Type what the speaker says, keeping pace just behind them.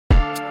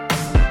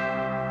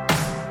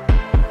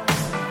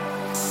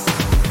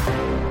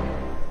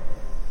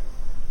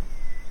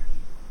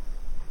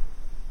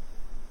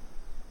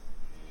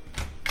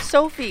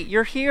Sophie,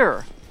 you're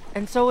here.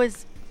 And so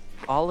is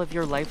all of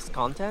your life's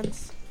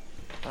contents?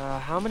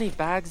 How many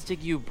bags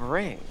did you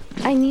bring?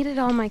 I needed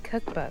all my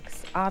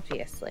cookbooks,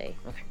 obviously.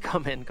 Okay,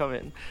 come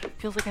in.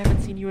 Feels like I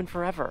haven't seen you in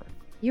forever.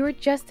 You were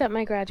just at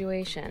my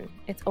graduation.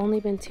 It's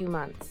only been 2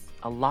 months.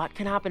 A lot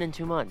can happen in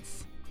 2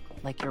 months.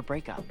 Like your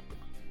breakup.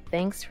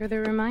 Thanks for the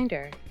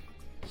reminder.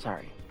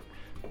 Sorry.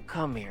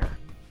 Come here.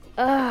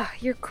 Ugh,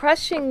 you're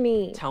crushing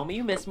me. Tell me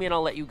you miss me and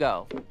I'll let you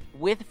go.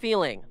 With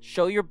feeling.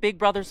 Show your big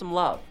brother some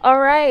love. All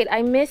right,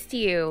 I missed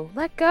you.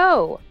 Let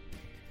go.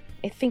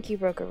 I think you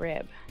broke a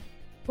rib.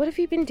 What have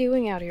you been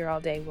doing out here all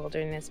day,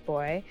 wilderness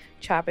boy?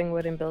 Chopping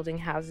wood and building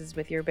houses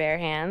with your bare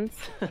hands?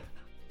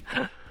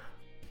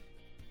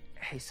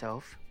 Hey,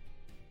 Soph.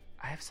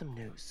 I have some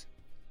news.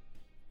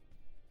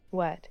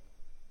 What?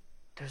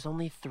 There's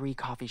only 3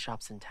 coffee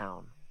shops in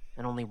town,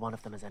 and only one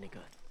of them is any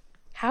good.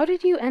 How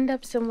did you end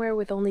up somewhere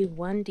with only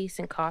one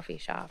decent coffee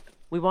shop?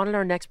 We wanted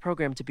our next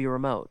program to be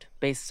remote,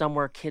 based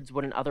somewhere kids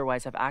wouldn't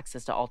otherwise have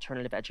access to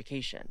alternative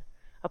education.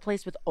 A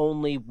place with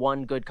only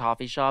one good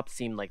coffee shop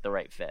seemed like the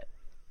right fit.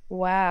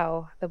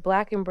 Wow, the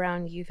black and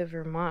brown youth of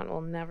Vermont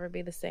will never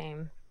be the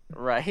same.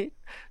 Right?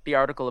 The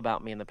article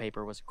about me in the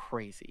paper was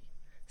crazy.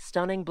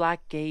 Stunning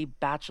black gay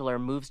bachelor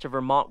moves to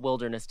Vermont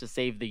wilderness to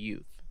save the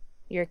youth.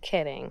 You're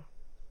kidding.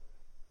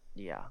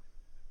 Yeah.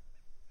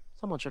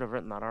 Someone should have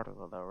written that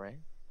article though, right?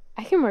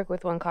 I can work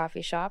with one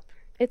coffee shop.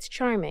 It's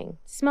charming.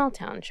 Small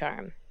town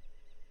charm.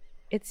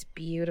 It's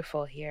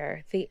beautiful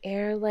here. The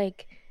air,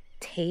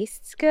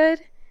 tastes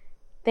good.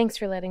 Thanks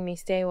for letting me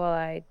stay while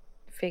I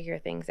figure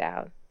things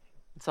out.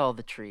 It's all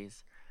the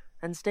trees.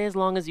 And stay as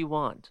long as you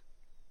want.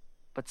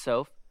 But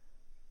Soph,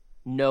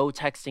 no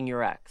texting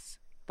your ex.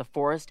 The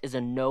forest is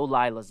a no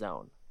Lila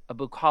zone. A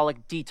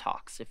bucolic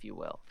detox, if you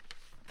will.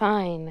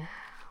 Fine.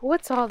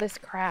 What's all this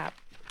crap?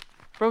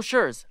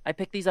 Brochures. I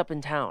picked these up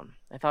in town.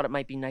 I thought it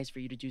might be nice for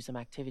you to do some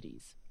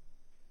activities.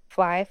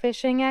 Fly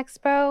fishing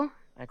expo?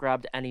 I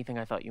grabbed anything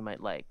I thought you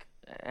might like.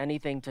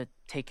 Anything to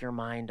take your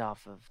mind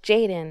off of...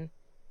 Jaden,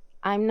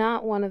 I'm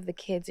not one of the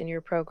kids in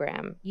your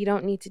program. You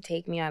don't need to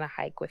take me on a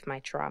hike with my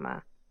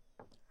trauma.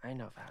 I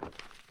know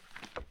that.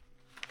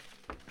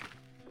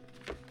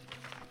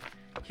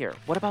 Here,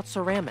 what about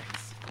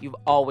ceramics? You've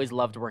always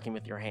loved working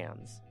with your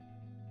hands.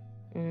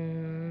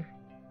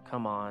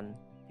 Come on.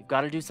 You've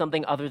got to do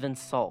something other than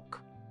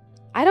sulk.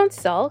 I don't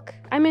sulk.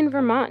 I'm in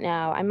Vermont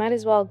now. I might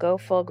as well go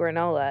full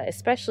granola,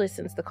 especially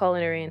since the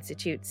Culinary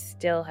Institute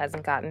still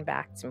hasn't gotten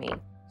back to me.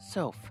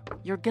 Soph,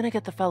 you're gonna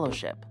get the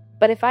fellowship.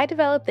 But if I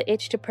develop the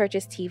itch to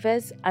purchase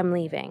Tivas, I'm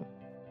leaving.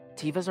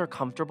 Tivas are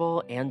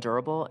comfortable and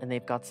durable, and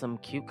they've got some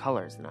cute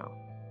colors now.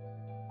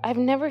 I've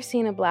never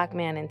seen a black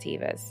man in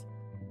Tivas.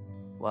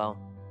 Well,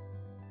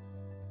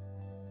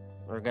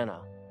 we're gonna.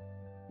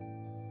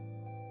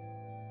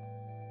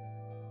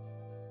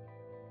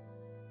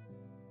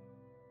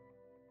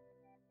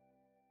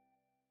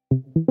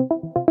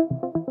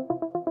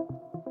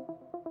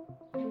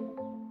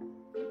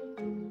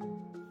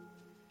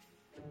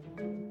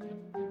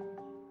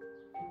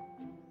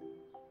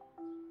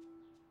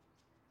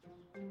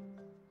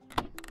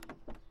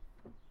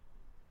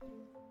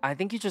 I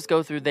think you just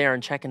go through there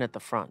and check in at the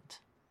front.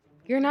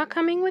 You're not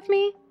coming with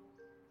me?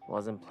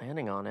 Wasn't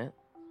planning on it.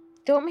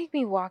 Don't make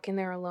me walk in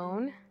there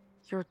alone.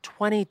 You're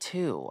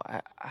 22.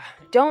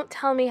 Don't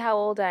tell me how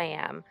old I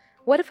am.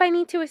 What if I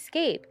need to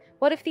escape?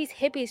 What if these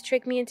hippies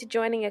trick me into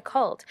joining a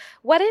cult?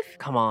 What if...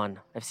 Come on.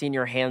 I've seen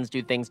your hands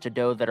do things to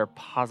dough that are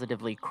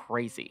positively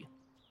crazy.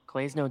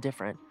 Clay's no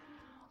different.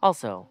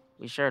 Also,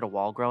 we shared a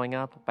wall growing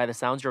up. By the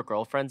sounds your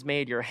girlfriend's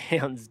made, your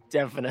hands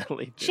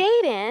definitely do.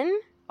 Jaden!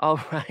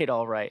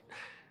 All right.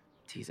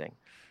 Teasing.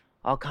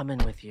 I'll come in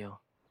with you.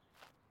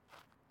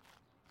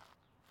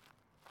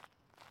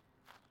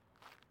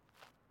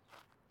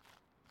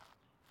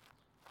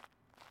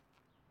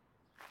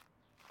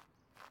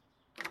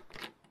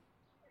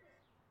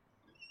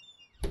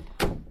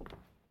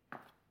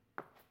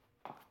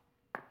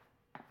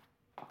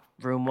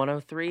 Room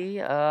 103,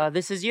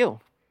 this is you.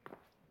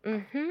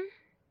 Mm-hmm.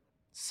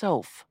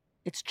 Soph,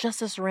 it's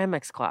just a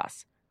ceramics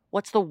class.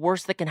 What's the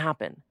worst that can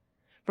happen?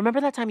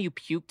 Remember that time you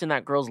puked in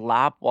that girl's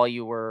lap while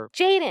you were...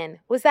 Jaden,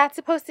 was that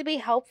supposed to be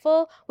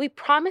helpful? We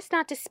promised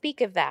not to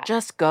speak of that.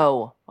 Just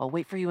go. I'll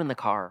wait for you in the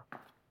car.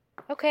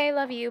 Okay,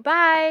 love you.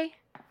 Bye.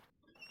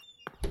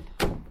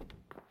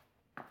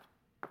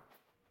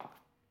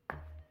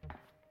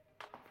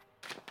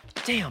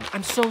 Damn,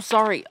 I'm so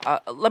sorry.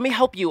 Let me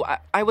help you.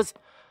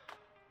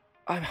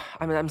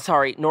 I'm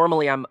sorry.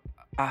 Normally I'm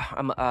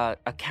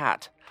a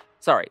cat.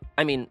 Sorry.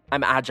 I mean,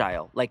 I'm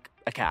agile, like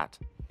a cat.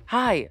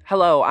 Hi.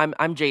 Hello. I'm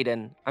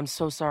Jaden. I'm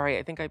so sorry.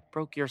 I think I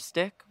broke your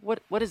stick.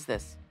 What is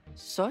this?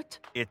 Soot?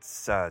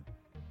 It's,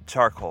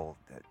 charcoal.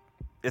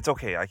 It's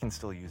okay. I can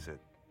still use it.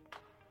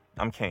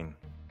 I'm Cain.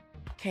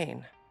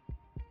 Cain.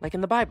 Like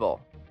in the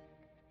Bible.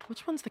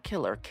 Which one's the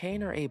killer,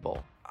 Cain or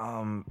Abel?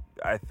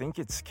 I think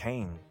it's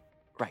Cain.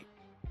 Right.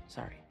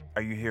 Sorry.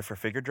 Are you here for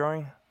figure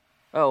drawing?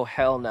 Oh,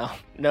 hell no.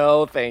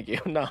 No, thank you.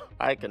 No,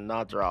 I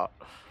cannot draw.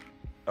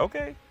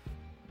 Okay.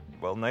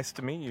 Well, nice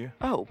to meet you.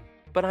 Oh,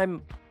 but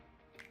I'm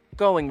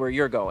going where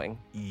you're going.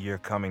 You're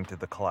coming to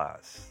the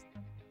class.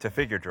 To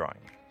figure drawing.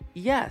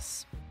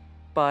 Yes,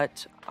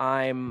 but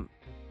I'm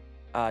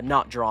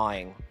not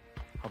drawing.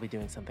 I'll be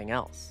doing something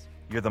else.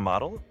 You're the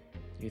model?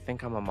 You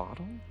think I'm a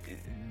model?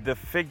 The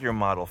figure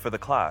model for the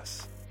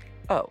class.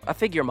 Oh, a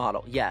figure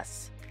model.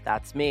 Yes,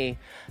 that's me.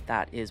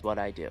 That is what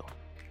I do.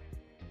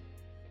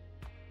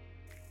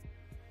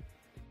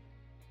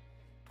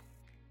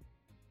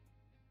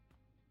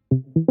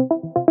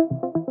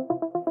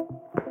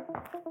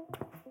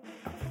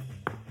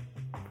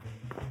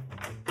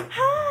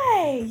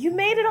 Hi, you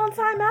made it on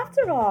time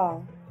after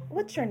all.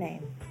 What's your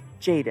name?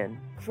 Jaden.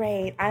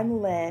 Great,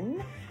 I'm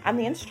Lynn. I'm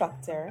the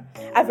instructor.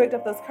 I've rigged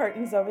up those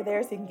curtains over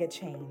there so you can get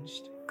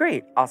changed.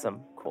 Great.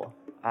 Awesome. Cool.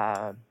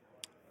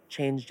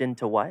 Changed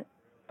into what?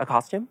 A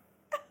costume?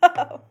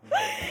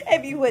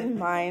 If you wouldn't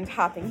mind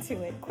hopping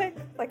to it. Quick,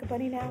 like a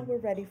bunny now, we're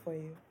ready for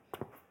you.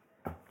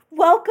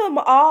 Welcome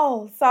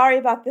all. Sorry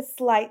about this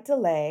slight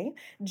delay.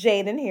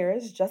 Jaden here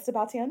is just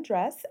about to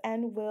undress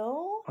and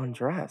will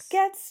Undress?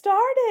 get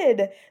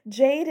started.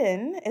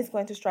 Jaden is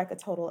going to strike a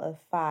total of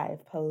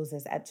 5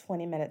 poses at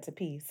 20 minutes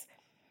apiece.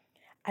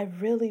 I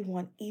really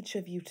want each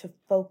of you to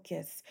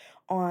focus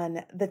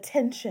on the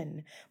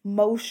tension,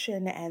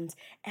 motion, and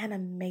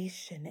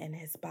animation in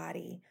his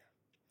body.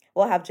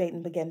 We'll have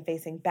Jaden begin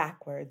facing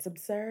backwards.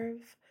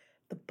 Observe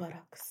the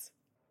buttocks.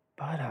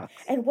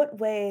 Buttocks. And what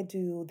way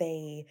do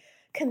they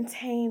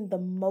contain the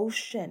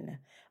motion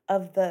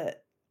of the...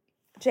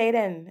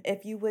 Jaden,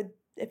 if you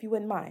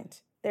wouldn't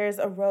mind, there's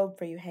a robe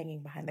for you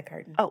hanging behind the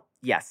curtain. Oh,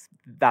 yes.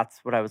 That's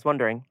what I was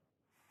wondering.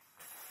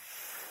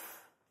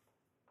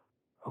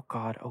 Oh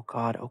God, oh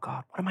God, oh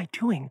God. What am I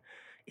doing?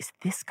 Is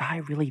this guy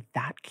really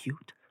that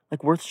cute?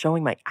 Like worth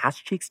showing my ass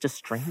cheeks to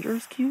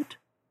strangers cute?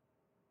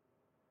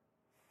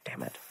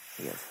 Damn it.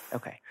 He is.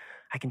 Okay,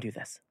 I can do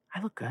this.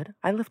 I look good.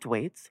 I lift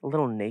weights. A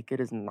little naked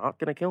is not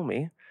gonna kill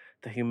me.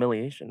 The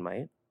humiliation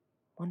might.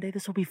 One day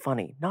this will be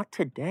funny. Not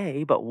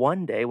today, but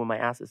one day when my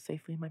ass is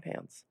safely in my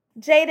pants.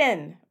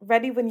 Jaden,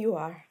 ready when you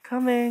are.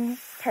 Coming.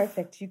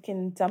 Perfect. You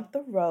can dump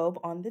the robe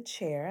on the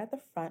chair at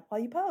the front while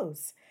you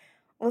pose.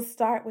 We'll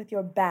start with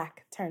your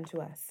back turned to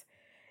us.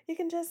 You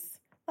can just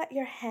let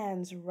your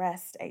hands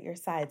rest at your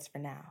sides for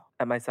now.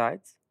 At my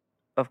sides?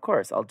 Of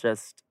course, I'll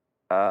just,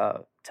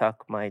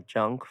 tuck my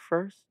junk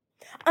first.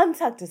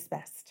 Untucked is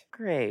best.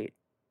 Great.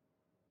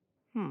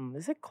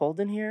 Is it cold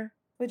in here?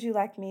 Would you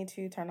like me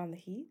to turn on the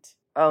heat?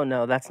 Oh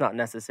no, that's not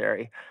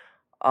necessary.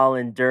 I'll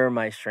endure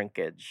my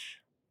shrinkage.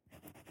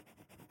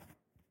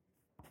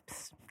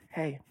 Psst,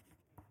 hey,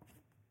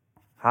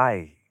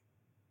 Hi.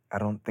 I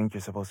don't think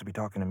you're supposed to be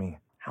talking to me.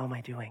 how am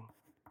I doing?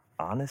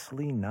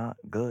 Honestly, not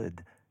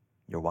good.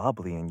 You're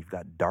wobbly and you've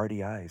got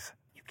darty eyes.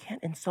 You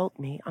can't insult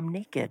me. I'm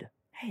naked.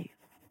 Hey,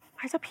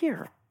 eyes up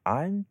here.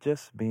 I'm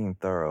just being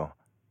thorough,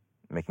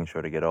 making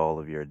sure to get all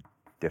of your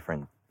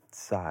different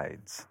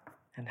sides.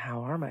 And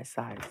how are my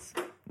sides?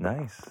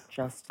 Nice.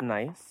 Just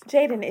nice?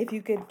 Jaden, if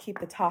you could keep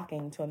the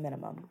talking to a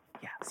minimum.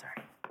 Yeah,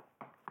 sorry.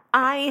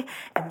 I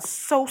am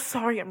so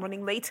sorry I'm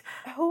running late.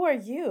 Who are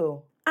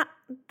you?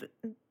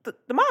 The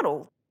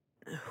model.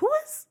 Who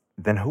is?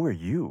 Then who are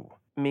you?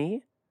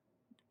 Me?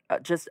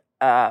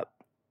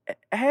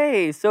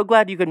 Hey, so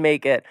glad you could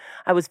make it.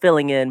 I was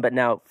filling in, but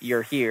now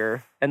you're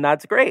here, and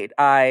that's great.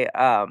 I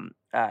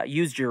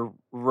used your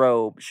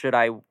robe. Should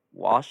I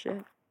wash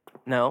it?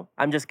 No,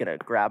 I'm just gonna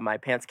grab my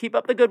pants. Keep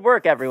up the good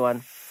work,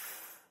 everyone.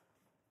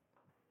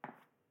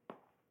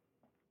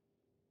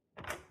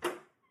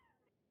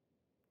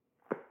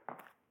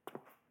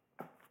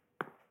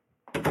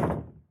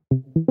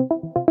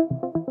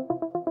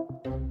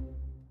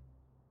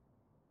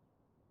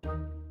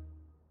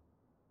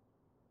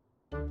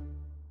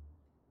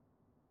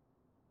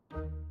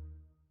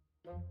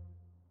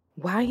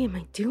 Why am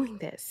I doing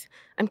this?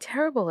 I'm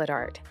terrible at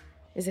art.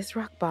 Is this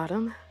rock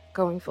bottom?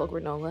 Going full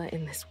granola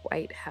in this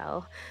white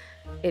hell?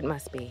 It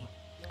must be.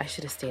 I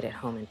should have stayed at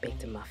home and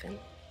baked a muffin.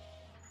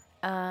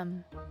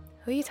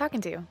 Who are you talking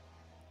to?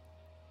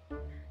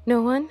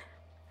 No one?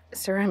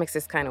 Ceramics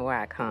is kind of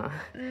whack, huh?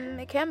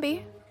 It can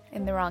be.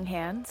 In the wrong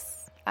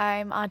hands.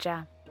 I'm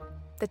Aja,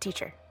 the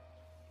teacher.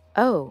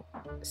 Oh,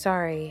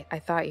 sorry. I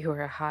thought you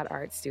were a hot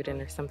art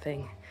student or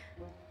something.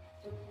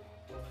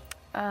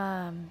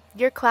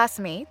 Your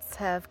classmates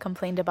have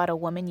complained about a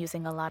woman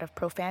using a lot of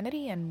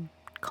profanity and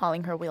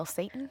calling her real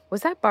Satan.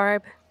 Was that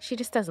Barb? She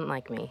just doesn't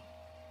like me.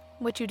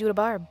 What'd you do to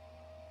Barb?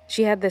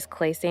 She had this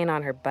clay stain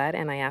on her butt,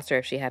 and I asked her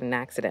if she had an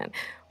accident.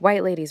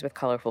 White ladies with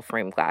colorful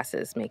framed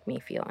glasses make me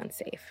feel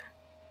unsafe.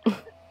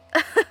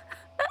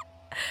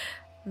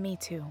 Me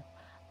too.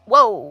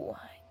 Whoa!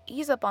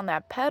 Ease up on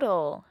that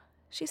pedal.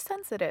 She's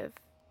sensitive.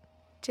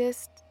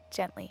 Just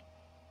gently.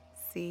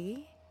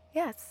 See?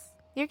 Yes,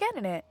 you're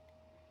getting it.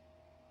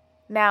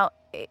 Now,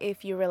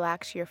 if you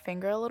relax your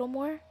finger a little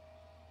more.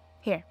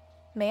 Here,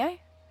 may I?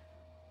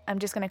 I'm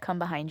just gonna come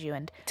behind you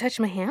and... Touch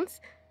my hands?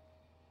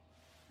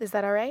 Is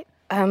that all right?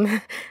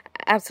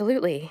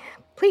 Absolutely.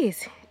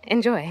 Please,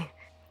 enjoy.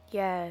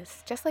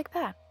 Yes, just like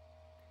that.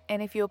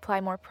 And if you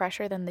apply more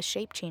pressure, then the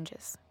shape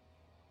changes.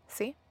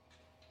 See?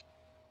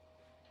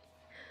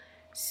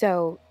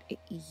 So,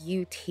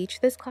 you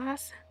teach this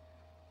class?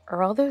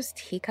 Are all those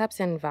teacups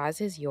and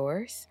vases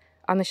yours?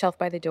 On the shelf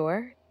by the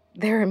door?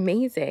 They're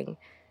amazing.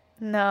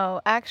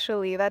 No,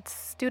 actually, that's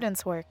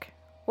students' work.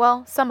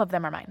 Well, some of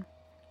them are mine.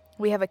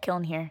 We have a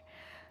kiln here.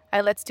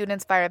 I let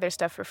students fire their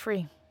stuff for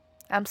free.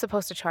 I'm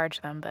supposed to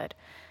charge them, but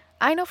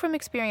I know from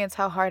experience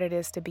how hard it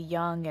is to be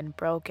young and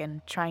broke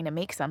and trying to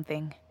make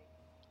something.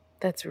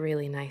 That's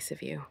really nice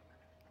of you.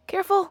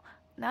 Careful!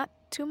 Not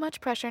too much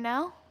pressure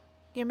now.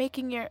 You're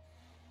making your...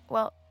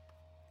 Well,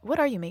 what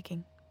are you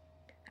making?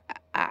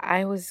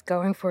 I was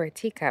going for a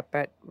teacup,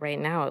 but right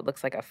now it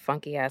looks like a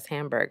funky-ass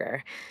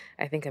hamburger.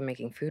 I think I'm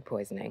making food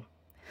poisoning.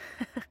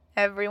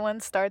 Everyone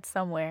starts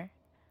somewhere.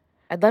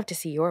 I'd love to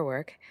see your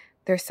work.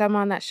 There's some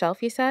on that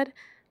shelf you said?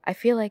 I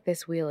feel like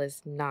this wheel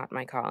is not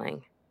my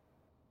calling.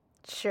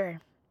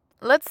 Sure.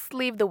 Let's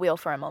leave the wheel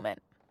for a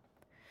moment.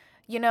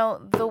 You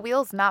know, the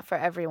wheel's not for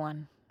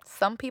everyone.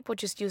 Some people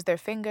just use their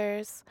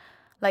fingers.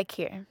 Like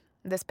here,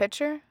 this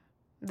picture,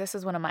 this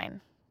is one of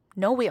mine.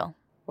 No wheel.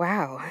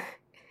 Wow.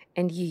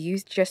 And you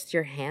used just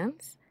your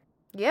hands?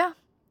 Yeah.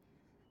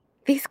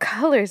 These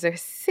colors are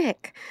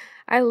sick.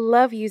 I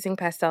love using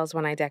pastels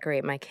when I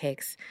decorate my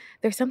cakes.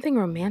 There's something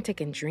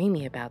romantic and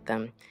dreamy about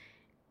them.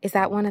 Is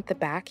that one at the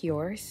back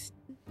yours,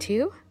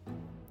 too?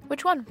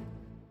 Which one?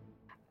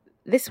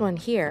 This one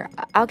here.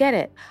 I'll get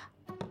it.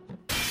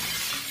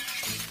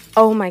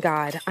 Oh my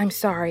God, I'm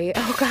sorry.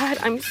 Oh God,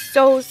 I'm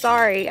so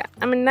sorry.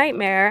 I'm a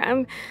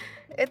nightmare.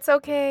 It's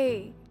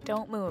okay.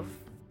 Don't move.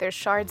 There's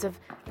shards of...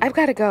 I've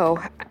gotta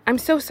go. I'm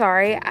so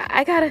sorry.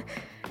 I gotta...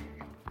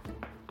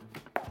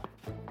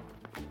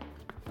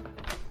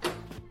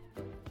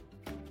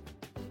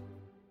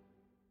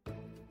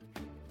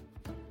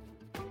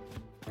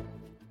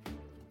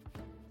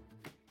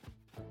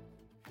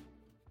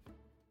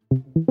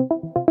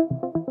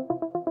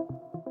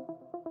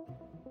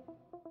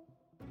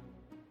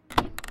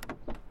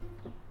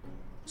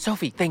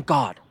 Sophie, thank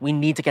God. We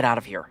need to get out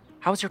of here.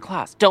 How's your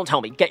class? Don't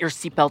tell me. Get your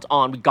seatbelt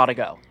on. We gotta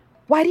go.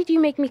 Why did you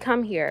make me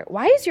come here?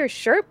 Why is your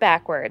shirt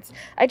backwards?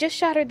 I just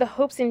shattered the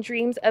hopes and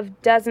dreams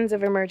of dozens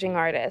of emerging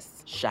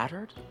artists.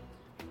 Shattered?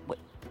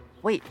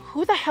 Wait,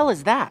 who the hell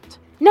is that?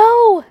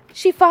 No!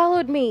 She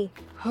followed me.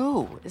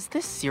 Who? Is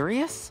this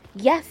serious?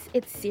 Yes,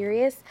 it's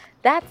serious.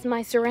 That's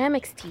my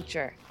ceramics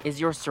teacher. Is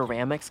your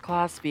ceramics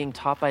class being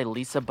taught by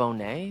Lisa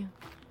Bonet?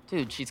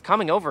 Dude, she's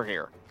coming over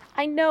here.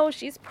 I know,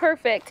 she's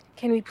perfect.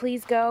 Can we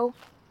please go?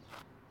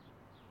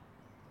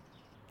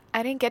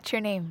 I didn't get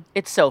your name.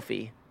 It's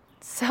Sophie.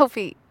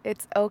 Sophie,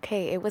 it's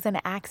okay. It was an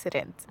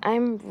accident.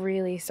 I'm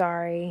really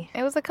sorry.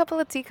 It was a couple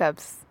of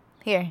teacups.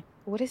 Here,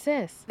 What is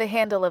this? the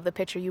handle of the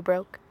pitcher you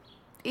broke.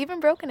 Even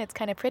broken, it's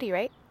kind of pretty,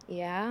 right?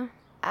 Yeah?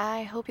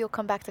 I hope you'll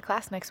come back to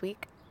class next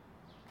week.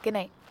 Good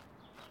night.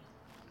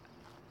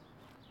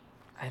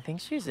 I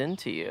think she's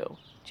into you.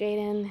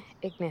 Jaden,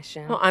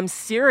 ignition. No, I'm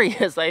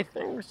serious. I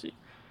think she...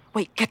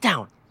 Wait, get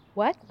down.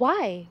 What?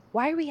 Why?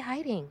 Why are we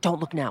hiding?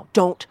 Don't look now.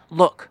 Don't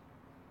look.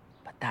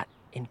 But that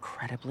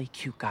incredibly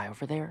cute guy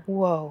over there,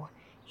 Whoa.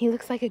 He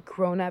looks like a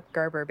grown-up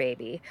Gerber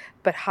baby,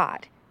 but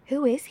hot.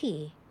 Who is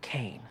he?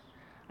 Kane.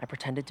 I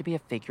pretended to be a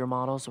figure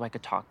model so I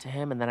could talk to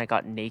him, and then I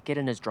got naked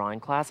in his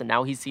drawing class, and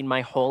now he's seen my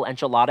whole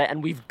enchilada,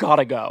 and we've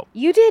gotta go.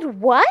 You did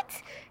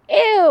what?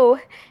 Ew.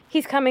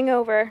 He's coming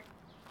over.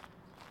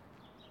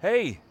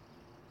 Hey!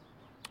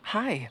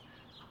 Hi.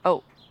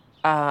 Oh,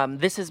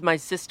 this is my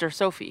sister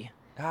Sophie.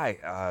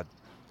 Hi,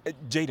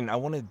 Jaden, I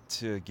wanted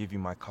to give you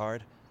my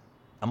card.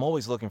 I'm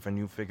always looking for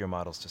new figure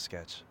models to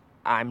sketch.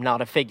 I'm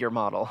not a figure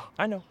model.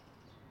 I know.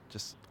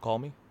 Just call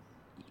me.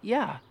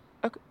 Yeah.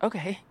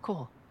 Okay,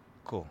 cool.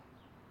 Cool.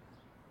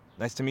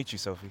 Nice to meet you,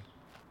 Sophie.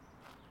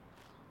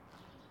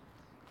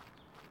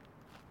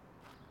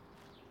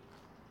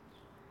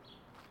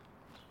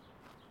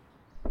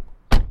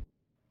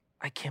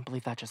 I can't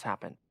believe that just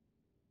happened.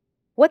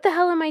 What the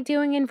hell am I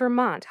doing in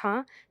Vermont,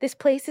 huh? This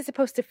place is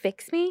supposed to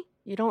fix me?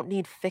 You don't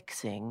need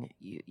fixing.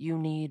 You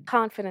need...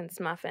 Confidence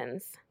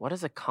muffins. What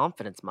is a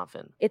confidence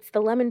muffin? It's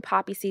the lemon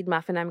poppy seed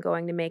muffin I'm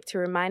going to make to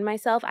remind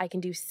myself I can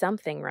do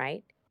something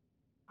right.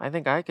 I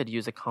think I could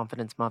use a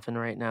confidence muffin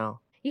right now.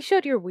 You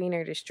showed your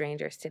wiener to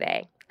strangers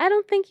today. I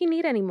don't think you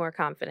need any more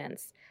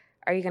confidence.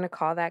 Are you going to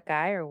call that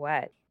guy or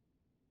what?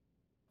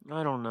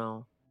 I don't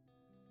know.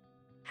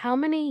 How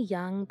many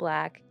young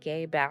black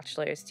gay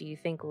bachelors do you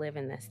think live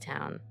in this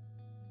town?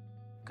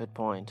 Good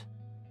point.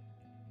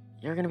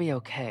 You're gonna be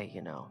okay,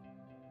 you know.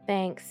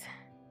 Thanks.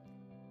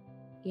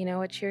 You know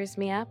what cheers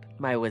me up?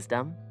 My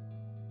wisdom?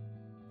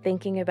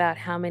 Thinking about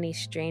how many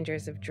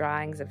strangers have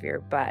drawings of your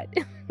butt.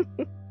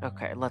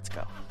 Okay, let's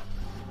go.